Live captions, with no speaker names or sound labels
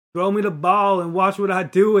Throw me the ball and watch what I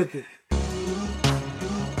do with it.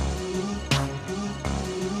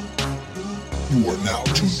 You are now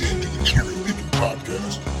tuned in to the CherryPickin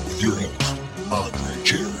podcast with your host, Andre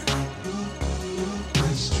Cherry.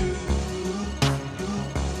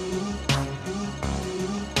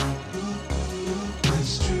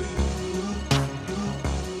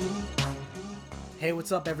 Hey,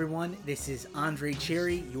 what's up, everyone? This is Andre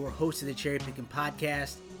Cherry, your host of the CherryPickin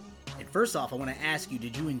podcast. And first off, I want to ask you,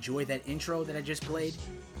 did you enjoy that intro that I just played?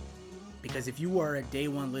 Because if you are a day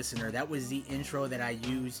one listener, that was the intro that I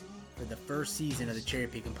used for the first season of the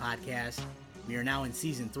CherryPickin podcast. We are now in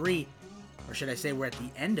season 3, or should I say we're at the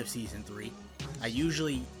end of season 3. I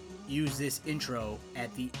usually use this intro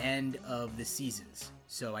at the end of the seasons.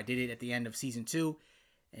 So I did it at the end of season 2,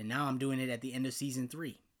 and now I'm doing it at the end of season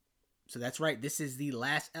 3. So that's right, this is the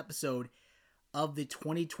last episode of the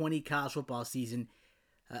 2020 college football season,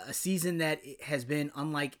 a season that has been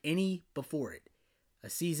unlike any before it, a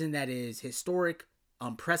season that is historic,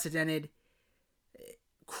 unprecedented,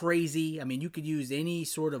 crazy. I mean, you could use any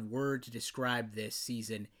sort of word to describe this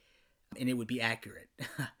season, and it would be accurate.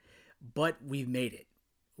 But we've made it.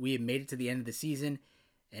 We have made it to the end of the season,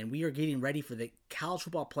 and we are getting ready for the college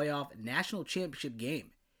football playoff national championship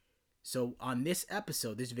game. So on this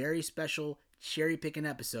episode, this very special CherryPickin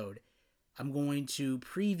episode, I'm going to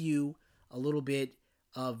preview a little bit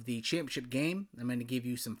of the championship game. I'm going to give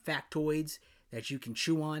you some factoids that you can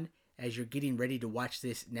chew on as you're getting ready to watch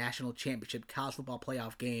this national championship college football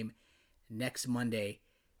playoff game next Monday.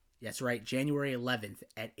 That's right, January 11th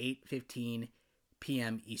at 8:15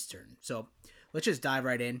 p.m. Eastern. So let's just dive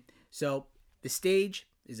right in. So the stage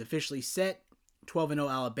is officially set.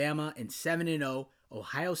 12-0 Alabama and 7-0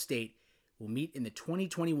 Ohio State will meet in the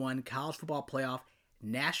 2021 College Football Playoff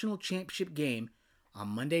National Championship game on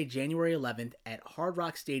Monday, January 11th at Hard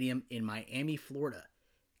Rock Stadium in Miami, Florida.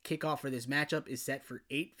 Kickoff for this matchup is set for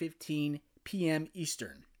 8:15 p.m.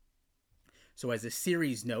 Eastern. So as a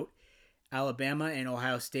series note, Alabama and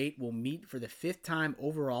Ohio State will meet for the 5th time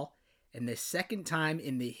overall and the 2nd time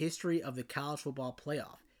in the history of the College Football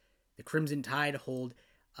Playoff. The Crimson Tide hold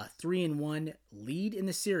a 3-1 lead in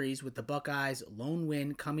the series, with the Buckeyes' lone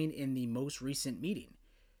win coming in the most recent meeting.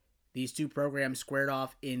 These two programs squared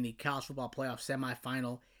off in the College Football Playoff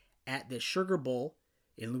semifinal at the Sugar Bowl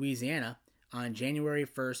in Louisiana on January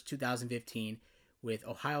 1st, 2015, with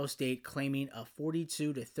Ohio State claiming a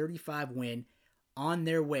 42-35 win on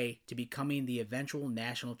their way to becoming the eventual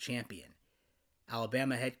national champion.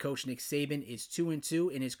 Alabama head coach Nick Saban is 2-2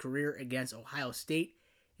 in his career against Ohio State,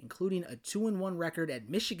 including a 2-1 record at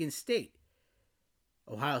Michigan State.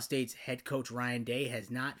 Ohio State's head coach Ryan Day has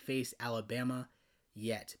not faced Alabama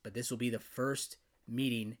yet, but this will be the first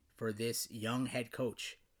meeting for this young head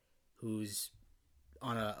coach who's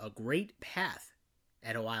on a great path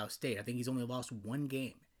at Ohio State. I think he's only lost one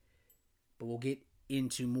game, but we'll get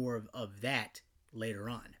into more of that later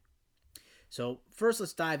on. So first,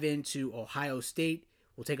 let's dive into Ohio State.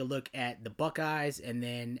 We'll take a look at the Buckeyes, and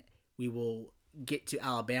then we will get to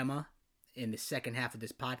Alabama in the second half of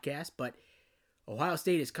this podcast. But Ohio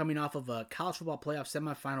State is coming off of a college football playoff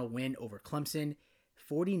semifinal win over Clemson,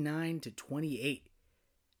 49-28.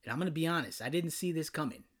 And I'm going to be honest, I didn't see this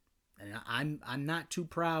coming. And I'm not too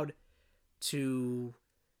proud to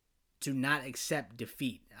not accept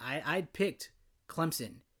defeat. I'd picked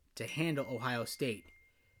Clemson to handle Ohio State,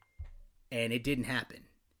 and it didn't happen.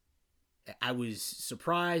 I was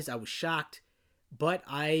surprised, I was shocked, but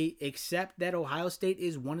I accept that Ohio State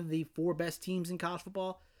is one of the 4 best teams in college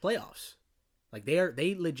football playoffs. Like,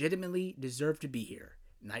 they legitimately deserve to be here.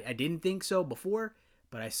 And I didn't think so before,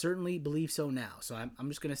 but I certainly believe so now. So I'm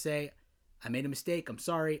just going to say I made a mistake. I'm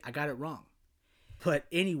sorry. I got it wrong. But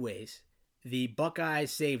anyways, the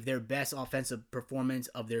Buckeyes saved their best offensive performance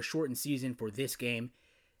of their shortened season for this game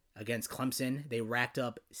against Clemson. They racked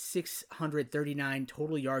up 639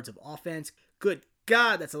 total yards of offense. Good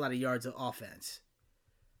God, that's a lot of yards of offense.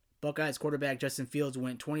 Buckeyes quarterback Justin Fields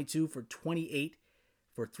went 22 for 28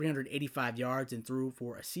 for 385 yards and threw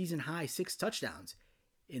for a season-high 6 touchdowns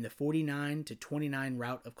in the 49-29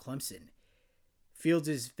 rout of Clemson.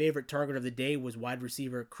 Fields' favorite target of the day was wide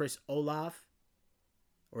receiver Chris Olave,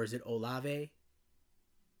 or is it Olave?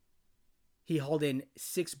 He hauled in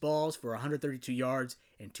 6 balls for 132 yards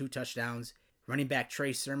and 2 touchdowns. Running back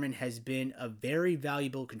Trey Sermon has been a very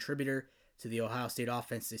valuable contributor to the Ohio State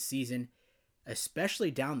offense this season, especially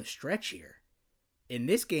down the stretch here. In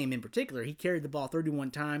this game in particular, he carried the ball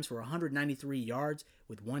 31 times for 193 yards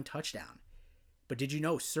with 1 touchdown. But did you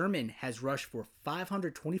know Sermon has rushed for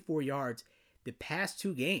 524 yards the past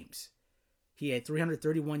 2 games? He had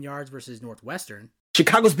 331 yards versus Northwestern,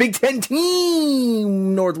 Chicago's Big Ten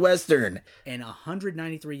team, Northwestern. And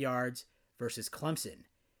 193 yards versus Clemson.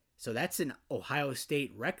 So that's an Ohio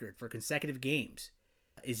State record for consecutive games.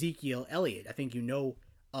 Ezekiel Elliott, I think you know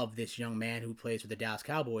of this young man who plays for the Dallas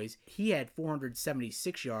Cowboys. He had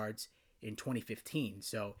 476 yards in 2015.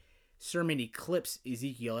 So Sermon eclipsed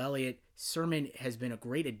Ezekiel Elliott. Sermon has been a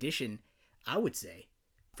great addition, I would say,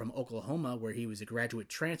 from Oklahoma, where he was a graduate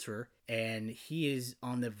transfer, and he is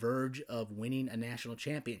on the verge of winning a national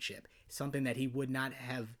championship, something that he would not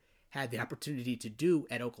have had the opportunity to do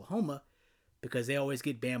at Oklahoma because they always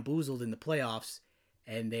get bamboozled in the playoffs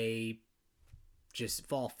and they just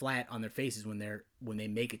fall flat on their faces when they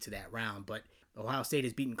make it to that round. But Ohio State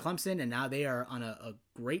has beaten Clemson, and now they are on a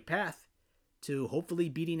great path to hopefully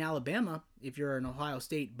beating Alabama. If you're an Ohio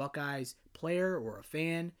State Buckeyes player or a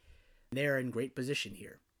fan, they're in great position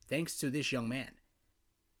here, thanks to this young man.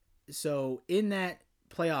 So in that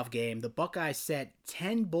playoff game, the Buckeyes set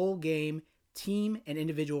 10 bowl game team and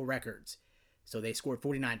individual records. So they scored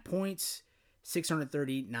 49 points,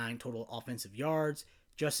 639 total offensive yards.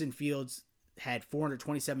 Justin Fields had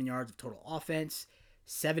 427 yards of total offense,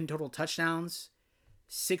 7 total touchdowns,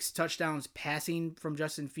 6 touchdowns passing from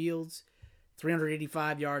Justin Fields,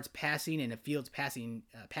 385 yards passing and a Fields passing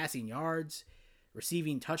yards,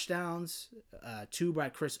 receiving touchdowns, 2 by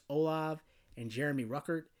Chris Olave and Jeremy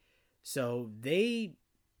Ruckert. So they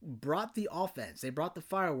brought the offense. They brought the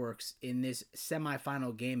fireworks in this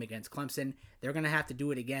semifinal game against Clemson. They're going to have to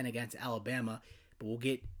do it again against Alabama, but we'll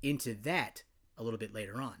get into that a little bit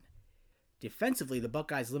later on. Defensively, the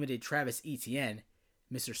Buckeyes limited Travis Etienne,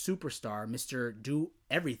 Mr. Superstar, Mr. Do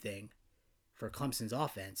Everything for Clemson's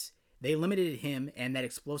offense. They limited him and that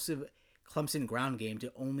explosive Clemson ground game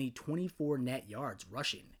to only 24 net yards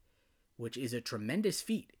rushing, which is a tremendous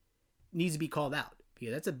feat. Needs to be called out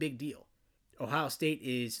because that's a big deal. Ohio State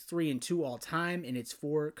is 3-2 all time in its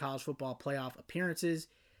 4 college football playoff appearances.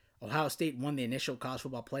 Ohio State won the initial college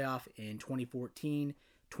football playoff in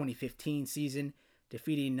 2014-2015 season,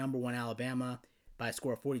 defeating number 1 Alabama by a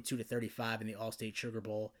score of 42-35 in the All-State Sugar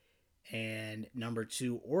Bowl, and number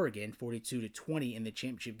 2 Oregon 42-20 in the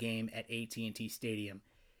championship game at AT&T Stadium.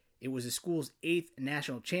 It was the school's 8th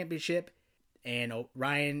national championship, and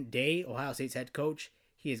Ryan Day, Ohio State's head coach,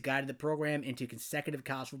 he has guided the program into consecutive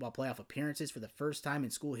college football playoff appearances for the first time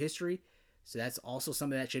in school history. So that's also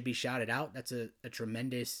something that should be shouted out. That's a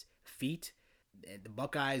tremendous feat. The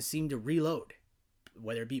Buckeyes seem to reload.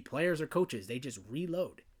 Whether it be players or coaches, they just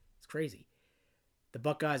reload. It's crazy. The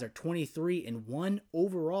Buckeyes are 23-1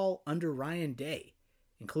 overall under Ryan Day,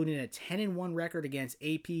 including a 10-1 record against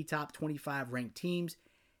AP top 25 ranked teams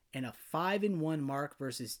and a 5-1 mark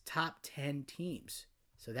versus top 10 teams.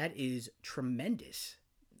 So that is tremendous.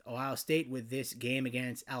 Ohio State, with this game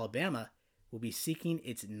against Alabama, will be seeking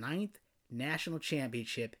its 9th national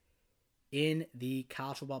championship in the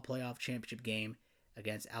college football playoff championship game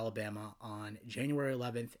against Alabama on January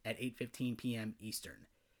 11th at 8:15 p.m. Eastern.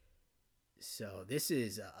 So this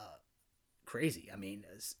is crazy. I mean,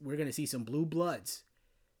 we're going to see some blue bloods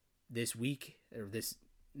this week or this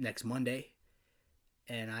next Monday,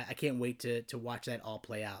 and I can't wait to watch that all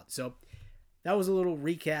play out. So that was a little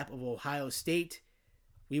recap of Ohio State.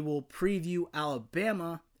 We will preview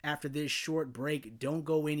Alabama after this short break. Don't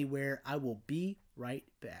go anywhere. I will be right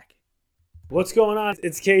back. What's going on?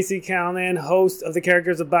 It's Casey Callahan, host of the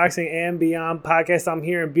Characters of Boxing and Beyond podcast. I'm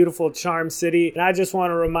here in beautiful Charm City, and I just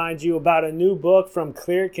want to remind you about a new book from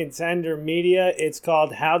Clear Contender Media. It's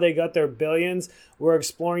called How They Got Their Billions. We're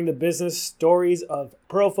exploring the business stories of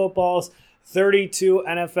pro football's 32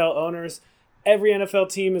 NFL owners. Every NFL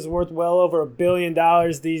team is worth well over $1 billion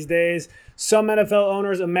these days. Some NFL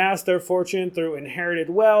owners amass their fortune through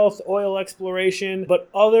inherited wealth, oil exploration, but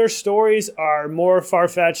other stories are more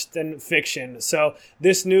far-fetched than fiction. So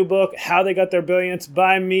this new book, How They Got Their Billions,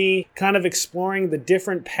 by me, kind of exploring the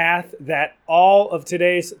different path that all of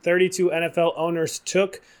today's 32 NFL owners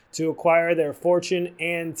took to acquire their fortune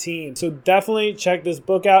and team. So definitely check this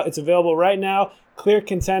book out. It's available right now.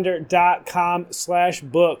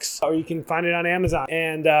 clearcontender.com/books, or you can find it on Amazon.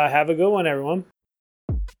 And have a good one, everyone.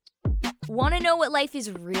 Want to know what life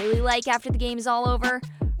is really like after the game is all over?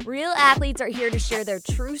 Real athletes are here to share their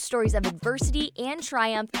true stories of adversity and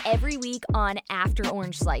triumph every week on After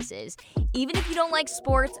Orange Slices. Even if you don't like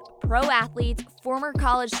sports, pro athletes, former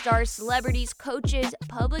college stars, celebrities, coaches,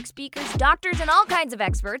 public speakers, doctors, and all kinds of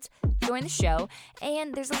experts join the show,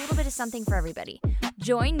 and there's a little bit of something for everybody.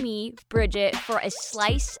 Join me, Bridget, for a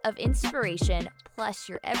slice of inspiration, plus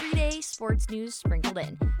your everyday sports news sprinkled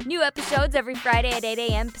in. New episodes every Friday at 8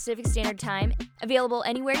 a.m. Pacific Standard Time, available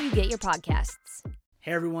anywhere you get your podcasts.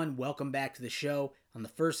 Hey everyone, welcome back to the show. On the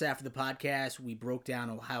first half of the podcast, we broke down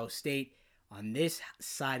Ohio State. On this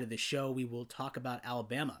side of the show, we will talk about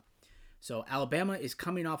Alabama. So Alabama is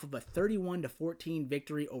coming off of a 31-14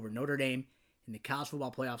 victory over Notre Dame in the college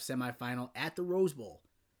football playoff semifinal at the Rose Bowl.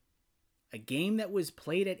 A game that was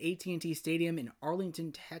played at AT&T Stadium in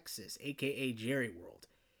Arlington, Texas, aka Jerry World.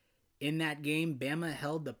 In that game, Bama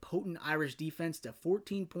held the potent Irish defense to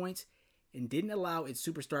 14 points and didn't allow its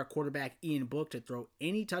superstar quarterback Ian Book to throw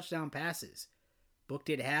any touchdown passes. Book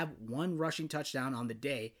did have one rushing touchdown on the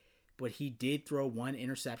day, but he did throw one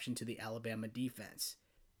interception to the Alabama defense.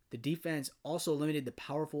 The defense also limited the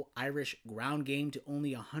powerful Irish ground game to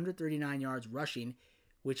only 139 yards rushing,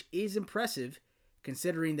 which is impressive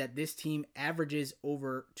considering that this team averages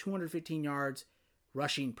over 215 yards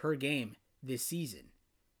rushing per game this season.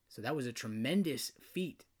 So that was a tremendous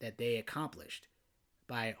feat that they accomplished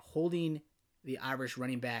by holding the Irish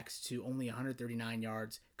running backs to only 139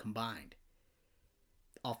 yards combined.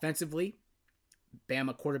 Offensively,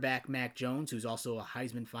 Bama quarterback Mac Jones, who's also a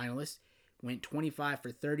Heisman finalist, went 25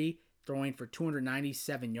 for 30, throwing for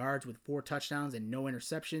 297 yards with 4 touchdowns and no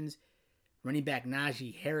interceptions. Running back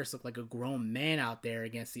Najee Harris looked like a grown man out there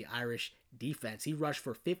against the Irish defense. He rushed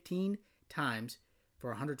for 15 times for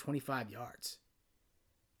 125 yards.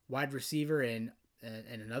 Wide receiver and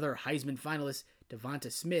another Heisman finalist,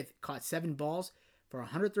 Devonta Smith, caught 7 balls for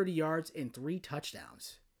 130 yards and 3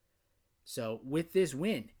 touchdowns. So with this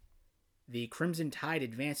win, the Crimson Tide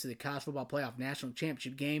advanced to the College Football Playoff National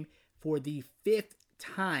Championship game for the 5th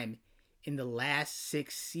time in the last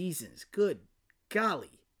 6 seasons. Good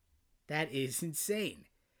golly. That is insane.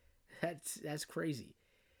 That's crazy.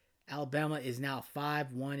 Alabama is now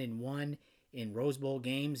 5-1-1 in Rose Bowl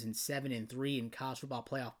games and 7-3 in college football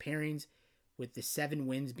playoff pairings, with the 7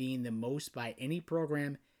 wins being the most by any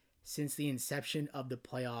program since the inception of the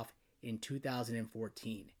playoff in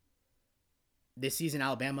 2014. This season,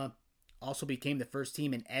 Alabama also became the first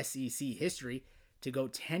team in SEC history to go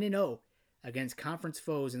 10-0 against conference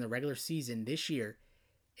foes in the regular season this year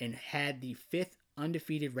and had the 5th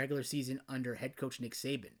undefeated regular season under head coach Nick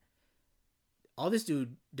Saban. All this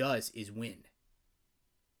dude does is win.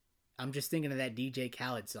 I'm just thinking of that DJ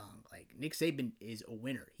Khaled song. Like, Nick Saban is a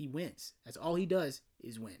winner. He wins. That's all he does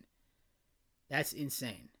is win. That's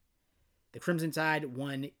insane. The Crimson Tide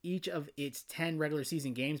won each of its 10 regular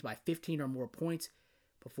season games by 15 or more points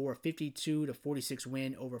before a 52-46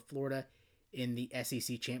 win over Florida in the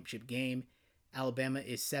SEC championship game. Alabama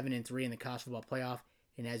is 7-3 in the college football playoff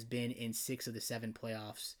and has been in 6 of the 7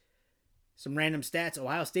 playoffs. Some random stats.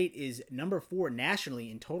 Ohio State is number 4 nationally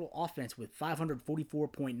in total offense with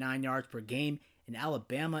 544.9 yards per game, and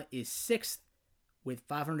Alabama is 6th with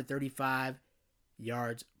 535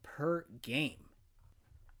 yards per game.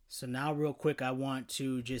 So now real quick, I want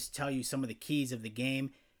to just tell you some of the keys of the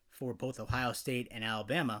game for both Ohio State and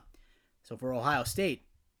Alabama. So for Ohio State,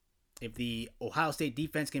 if the Ohio State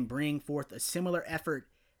defense can bring forth a similar effort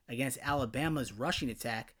against Alabama's rushing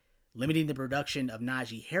attack, limiting the production of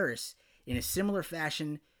Najee Harris in a similar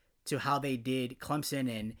fashion to how they did Clemson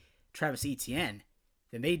and Travis Etienne,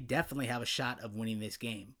 then they definitely have a shot of winning this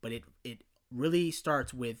game. But it really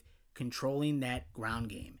starts with controlling that ground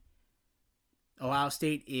game. Ohio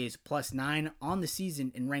State is +9 on the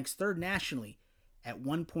season and ranks 3rd nationally at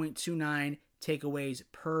 1.29 takeaways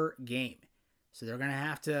per game. So they're gonna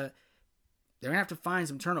have to find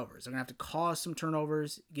some turnovers. They're gonna have to cause some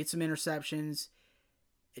turnovers, get some interceptions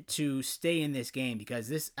to stay in this game because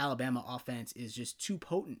this Alabama offense is just too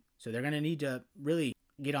potent. So they're gonna need to really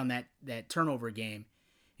get on that turnover game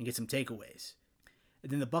and get some takeaways.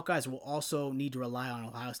 And then the Buckeyes will also need to rely on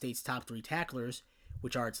Ohio State's top 3 tacklers,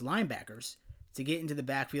 which are its linebackers, to get into the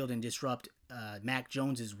backfield and disrupt Mac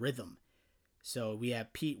Jones's rhythm. So we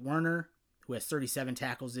have Pete Werner, who has 37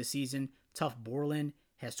 tackles this season. Tuff Borland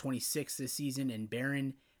has 26 this season. And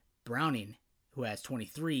Baron Browning, who has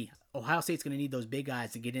 23. Ohio State's going to need those big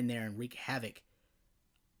guys to get in there and wreak havoc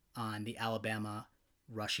on the Alabama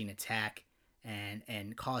rushing attack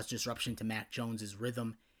and cause disruption to Mac Jones's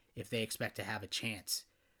rhythm if they expect to have a chance.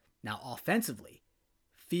 Now, offensively,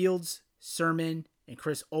 Fields, Sermon, and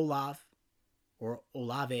Chris Olave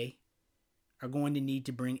are going to need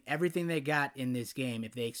to bring everything they got in this game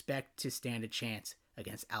if they expect to stand a chance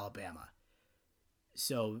against Alabama.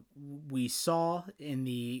 So we saw in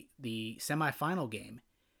the semifinal game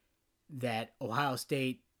that Ohio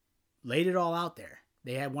State laid it all out there.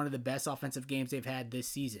 They had one of the best offensive games they've had this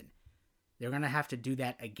season. They're going to have to do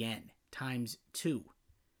that again, ×2,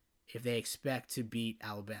 if they expect to beat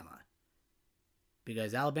Alabama.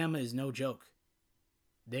 Because Alabama is no joke.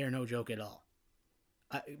 They are no joke at all.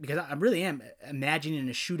 because I really am imagining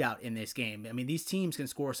a shootout in this game. I mean, these teams can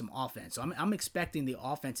score some offense. So I'm expecting the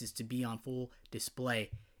offenses to be on full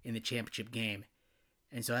display in the championship game.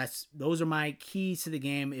 And so those are my keys to the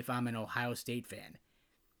game if I'm an Ohio State fan.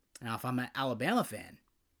 Now, if I'm an Alabama fan,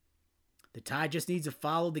 the Tide just needs to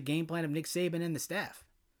follow the game plan of Nick Saban and the staff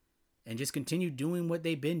and just continue doing what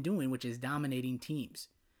they've been doing, which is dominating teams.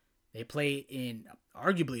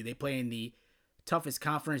 Arguably, they play in the toughest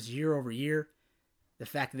conference year over year. The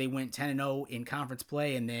fact that they went 10-0 in conference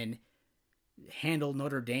play and then handled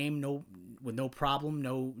Notre Dame with no problem,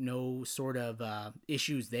 no sort of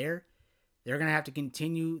issues there. They're going to have to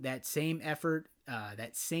continue that same effort,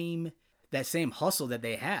 that same hustle that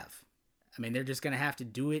they have. I mean, they're just going to have to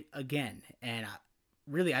do it again. And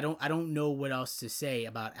I don't know what else to say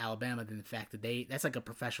about Alabama than the fact that that's like a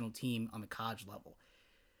professional team on the college level.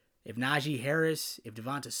 If Najee Harris, if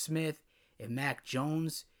Devonta Smith, if Mac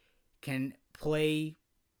Jones can play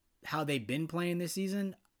how they've been playing this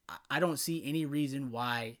season, I don't see any reason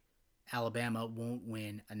why Alabama won't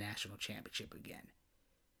win a national championship again.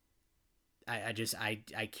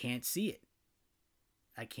 I can't see it.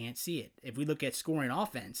 I can't see it. If we look at scoring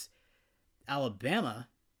offense, Alabama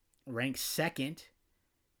ranks second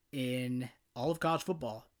in all of college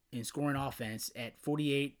football in scoring offense at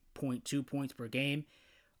 48.2 points per game.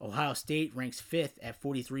 Ohio State ranks fifth at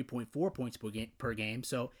 43.4 points per game.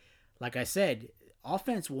 So, like I said,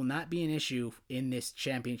 offense will not be an issue in this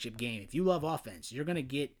championship game. If you love offense, you're going to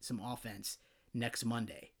get some offense next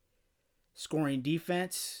Monday. Scoring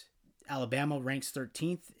defense, Alabama ranks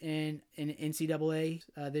 13th in NCAA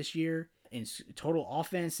this year. In total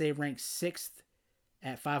offense, they rank 6th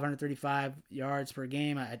at 535 yards per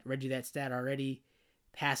game. I read you that stat already.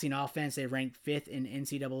 Passing offense, they rank 5th in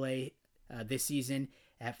NCAA this season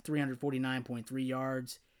at 349.3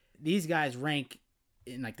 yards. These guys rank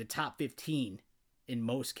in like the top 15 in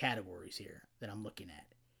most categories here that I'm looking at.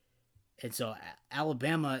 And so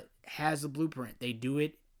Alabama has the blueprint. They do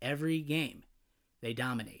it every game. They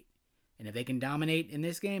dominate. And if they can dominate in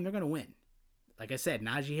this game, they're going to win. Like I said,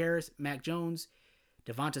 Najee Harris, Mac Jones,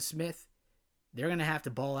 Devonta Smith, they're going to have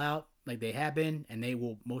to ball out like they have been, and they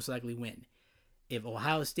will most likely win. If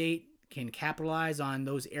Ohio State can capitalize on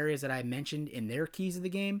those areas that I mentioned in their keys of the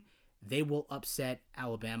game, they will upset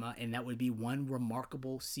Alabama, and that would be one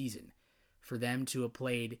remarkable season for them to have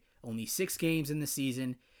played only 6 games in the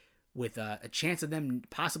season with a chance of them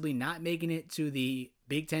possibly not making it to the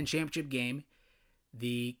Big Ten championship game.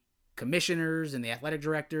 The commissioners and the athletic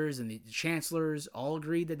directors and the chancellors all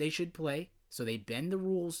agreed that they should play, so they bend the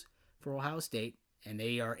rules for Ohio State, and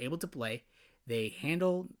they are able to play. They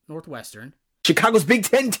handle Northwestern. Chicago's Big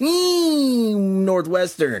Ten team,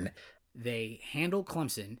 Northwestern. They handle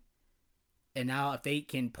Clemson, and now if they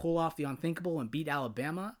can pull off the unthinkable and beat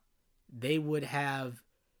Alabama, they would have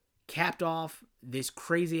capped off this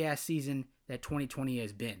crazy-ass season that 2020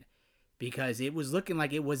 has been, because it was looking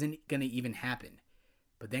like it wasn't going to even happen.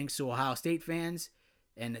 But thanks to Ohio State fans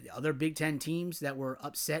and the other Big Ten teams that were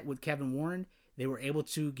upset with Kevin Warren, they were able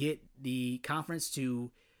to get the conference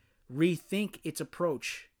to rethink its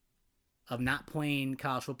approach of not playing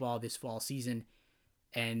college football this fall season.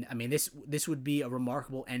 And, I mean, this would be a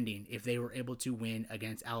remarkable ending if they were able to win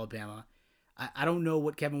against Alabama. I don't know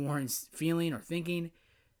what Kevin Warren's feeling or thinking.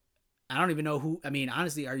 I don't even know who. I mean,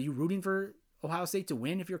 honestly, are you rooting for Ohio State to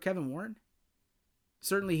win if you're Kevin Warren?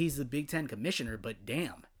 Certainly he's the Big Ten commissioner, but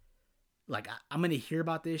damn. Like, I'm going to hear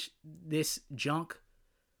about this junk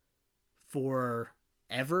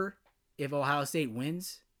forever if Ohio State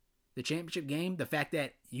wins the championship game. The fact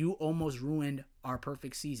that you almost ruined our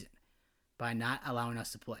perfect season by not allowing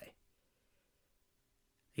us to play.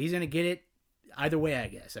 He's going to get it either way, I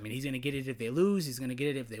guess. I mean, he's going to get it if they lose. He's going to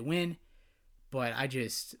get it if they win. But I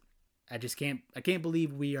can't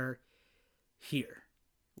believe we are here.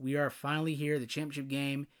 We are finally here, the championship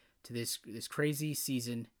game, to this crazy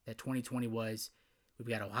season that 2020 was. We've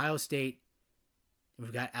got Ohio State, and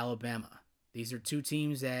we've got Alabama. These are 2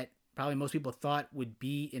 teams that probably most people thought would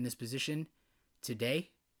be in this position today.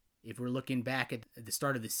 If we're looking back at the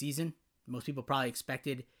start of the season, most people probably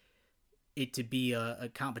expected it to be a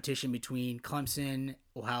competition between Clemson,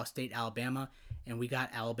 Ohio State, Alabama, and we got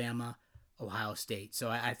Alabama, Ohio State. So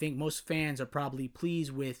I think most fans are probably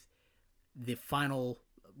pleased with the final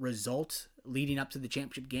result leading up to the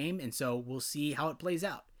championship game, and so we'll see how it plays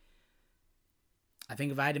out. I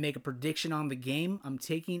think if I had to make a prediction on the game, I'm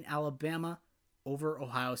taking Alabama over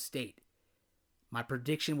Ohio State. My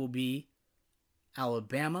prediction will be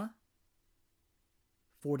Alabama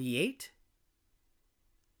 48,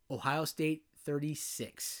 Ohio State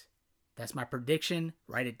 36. That's my prediction.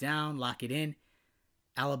 Write it down, lock it in.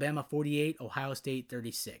 Alabama 48, Ohio State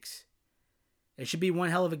 36. It should be one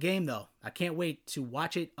hell of a game, though. I can't wait to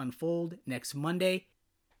watch it unfold next Monday,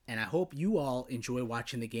 and I hope you all enjoy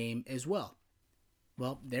watching the game as well.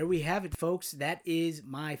 Well, there we have it, folks. That is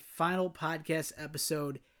my final podcast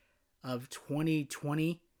episode of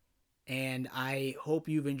 2020, and I hope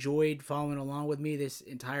you've enjoyed following along with me this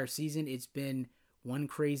entire season. It's been one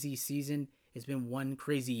crazy season. It's been one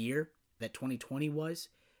crazy year that 2020 was.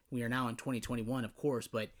 We are now in 2021, of course,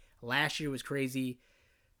 but last year was crazy.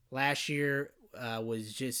 Last year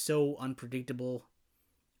was just so unpredictable,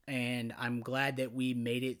 and I'm glad that we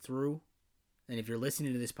made it through. And if you're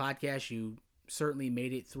listening to this podcast, you certainly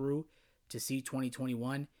made it through to see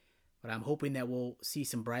 2021, but I'm hoping that we'll see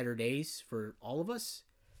some brighter days for all of us.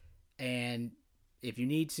 And if you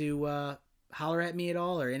need to holler at me at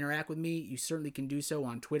all or interact with me, you certainly can do so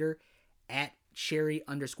on Twitter at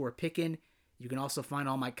Cherry_Pickin. You can also find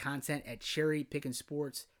all my content at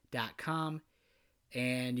CherryPickinSports.com,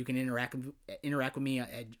 and you can interact with me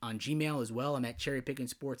on Gmail as well. I'm at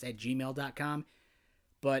CherryPickinSports@gmail.com.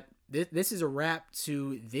 But this is a wrap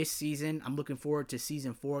to this season. I'm looking forward to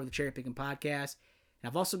season 4 of the Cherry Pickin podcast. And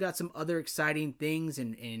I've also got some other exciting things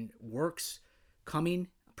and works coming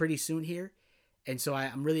pretty soon here. And so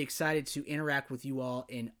I'm really excited to interact with you all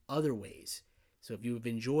in other ways. So if you've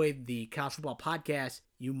enjoyed the College Football Podcast,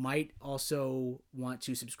 you might also want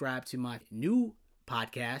to subscribe to my new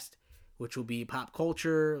podcast, which will be pop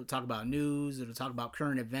culture. It'll talk about news. It'll talk about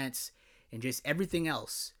current events and just everything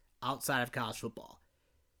else outside of college football.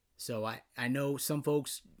 So I know some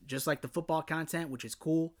folks just like the football content, which is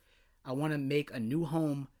cool. I want to make a new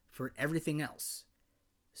home for everything else.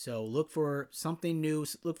 So look for something new,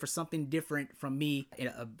 look for something different from me in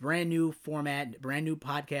a brand new format, brand new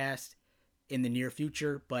podcast in the near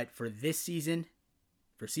future. But for this season,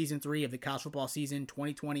 for season 3 of the college football season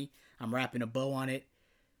 2020, I'm wrapping a bow on it.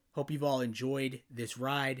 Hope you've all enjoyed this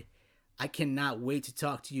ride. I cannot wait to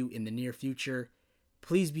talk to you in the near future.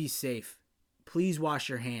 Please be safe. Please wash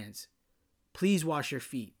your hands. Please wash your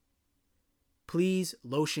feet. Please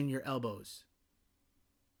lotion your elbows.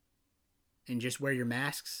 And just wear your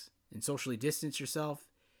masks and socially distance yourself.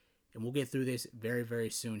 And we'll get through this very, very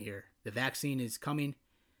soon here. The vaccine is coming.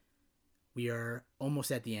 We are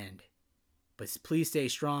almost at the end. But please stay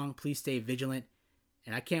strong. Please stay vigilant.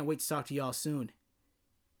 And I can't wait to talk to y'all soon.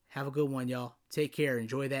 Have a good one, y'all. Take care.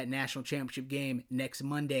 Enjoy that national championship game next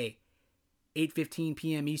Monday, 8:15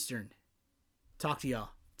 p.m. Eastern. Talk to y'all.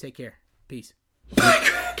 Take care. Peace.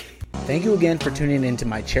 Thank you again for tuning in to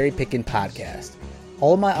my Cherry Pickin podcast.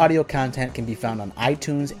 All of my audio content can be found on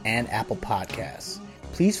iTunes and Apple Podcasts.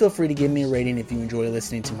 Please feel free to give me a rating if you enjoy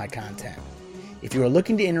listening to my content. If you are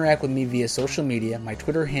looking to interact with me via social media, my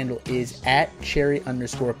Twitter handle is at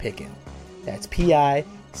Cherry_Pickin. That's Pickin.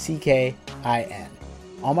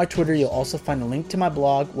 On my Twitter, you'll also find a link to my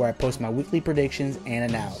blog where I post my weekly predictions and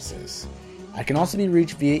analysis. I can also be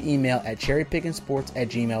reached via email at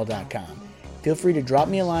CherryPickinSports@gmail.com. Feel free to drop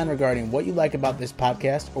me a line regarding what you like about this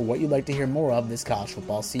podcast or what you'd like to hear more of this college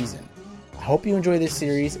football season. I hope you enjoy this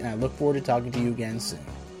series, and I look forward to talking to you again soon.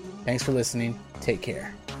 Thanks for listening. Take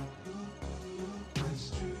care.